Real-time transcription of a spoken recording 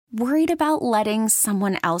Worried about letting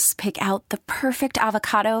someone else pick out the perfect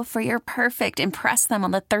avocado for your perfect impress them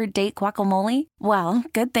on the third date guacamole? Well,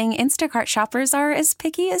 good thing Instacart shoppers are as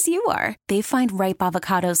picky as you are. They find ripe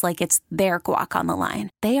avocados like it's their guac on the line.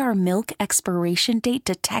 They are milk expiration date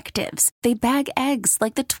detectives. They bag eggs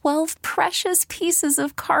like the 12 precious pieces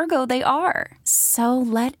of cargo they are. So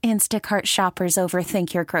let Instacart shoppers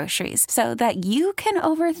overthink your groceries so that you can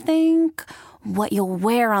overthink what you'll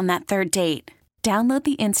wear on that third date. Download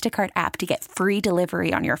the Instacart app to get free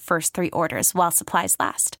delivery on your first 3 orders while supplies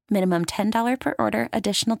last. Minimum $10 per order.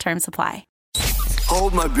 Additional terms apply.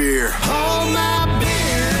 Hold my beer. Hold my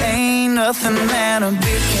beer. Ain't nothing that a beer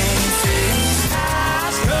can't fix.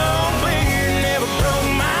 Ice cold beer never broke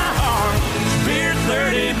my heart. Beer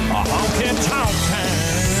 30, a honky tonk time.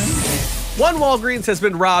 One Walgreens has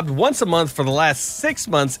been robbed once a month for the last 6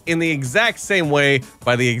 months in the exact same way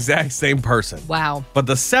by the exact same person. Wow. But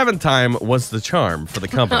the 7th time was the charm for the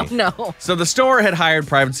company. Oh, no. So the store had hired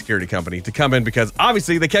private security company to come in because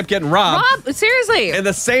obviously they kept getting robbed. Seriously? In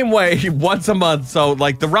the same way once a month. So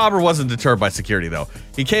like the robber wasn't deterred by security though.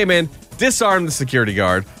 He came in, disarmed the security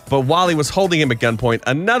guard, but while he was holding him at gunpoint,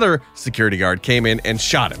 another security guard came in and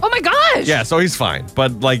shot him. Oh my gosh! Yeah, so he's fine.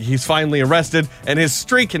 But like he's finally arrested and his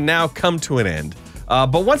streak can now come to an end.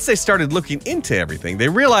 But once they started looking into everything, they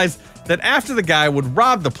realized that after the guy would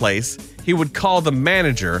rob the place, he would call the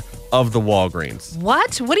manager of the Walgreens.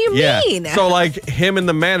 What? What do you mean? So like him and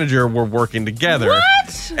the manager were working together.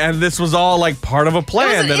 What? And this was all like part of a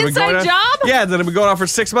plan. It was an inside job? Yeah, then it would go on for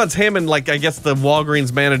 6 months. Him and like I guess the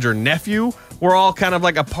Walgreens manager nephew were all kind of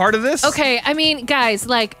like a part of this. Okay, I mean, guys,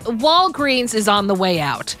 like Walgreens is on the way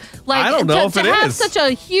out. Like, I don't know if it to have is. such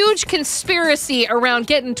a huge conspiracy around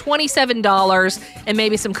getting $27 and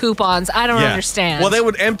maybe some coupons, I don't understand. Well, they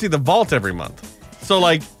would empty the vault every month. So,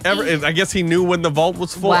 like, I guess he knew when the vault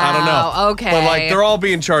was full. I don't know. Wow, okay. But, like, they're all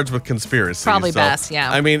being charged with conspiracy. Probably best, yeah.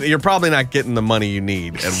 I mean, you're probably not getting the money you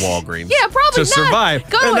need at Walgreens. Yeah, probably to not. survive.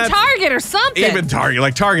 Go And to a that's Target or something. Even Target.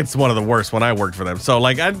 Like, Target's one of the worst when I worked for them. So,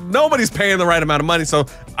 like, nobody's paying the right amount of money. So,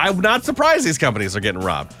 I'm not surprised these companies are getting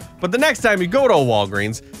robbed. But the next time you go to a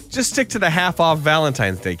Walgreens, just stick to the half-off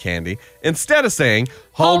Valentine's Day candy instead of saying,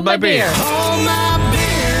 hold my beer. Hold my beer.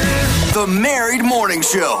 The Married Morning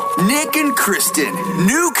Show. Nick and Kristen.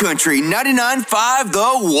 New Country 99.5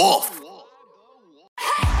 The Wolf.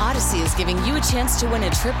 Odyssey is giving you a chance to win a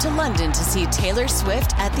trip to London to see Taylor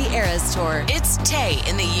Swift at the Eras Tour. It's Tay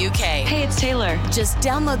in the UK. Hey, it's Taylor. Just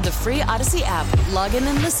download the free Odyssey app, log in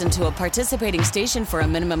and listen to a participating station for a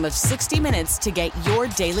minimum of 60 minutes to get your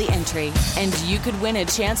daily entry. And you could win a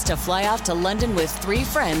chance to fly off to London with 3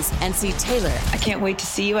 friends and see Taylor. I can't wait to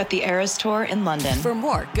see you at the Eras Tour in London. For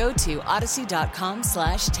more, go to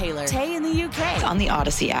odyssey.com/Taylor. Tay in the UK. On the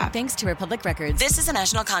Odyssey app. Thanks to Republic Records. This is a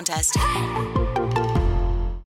national contest.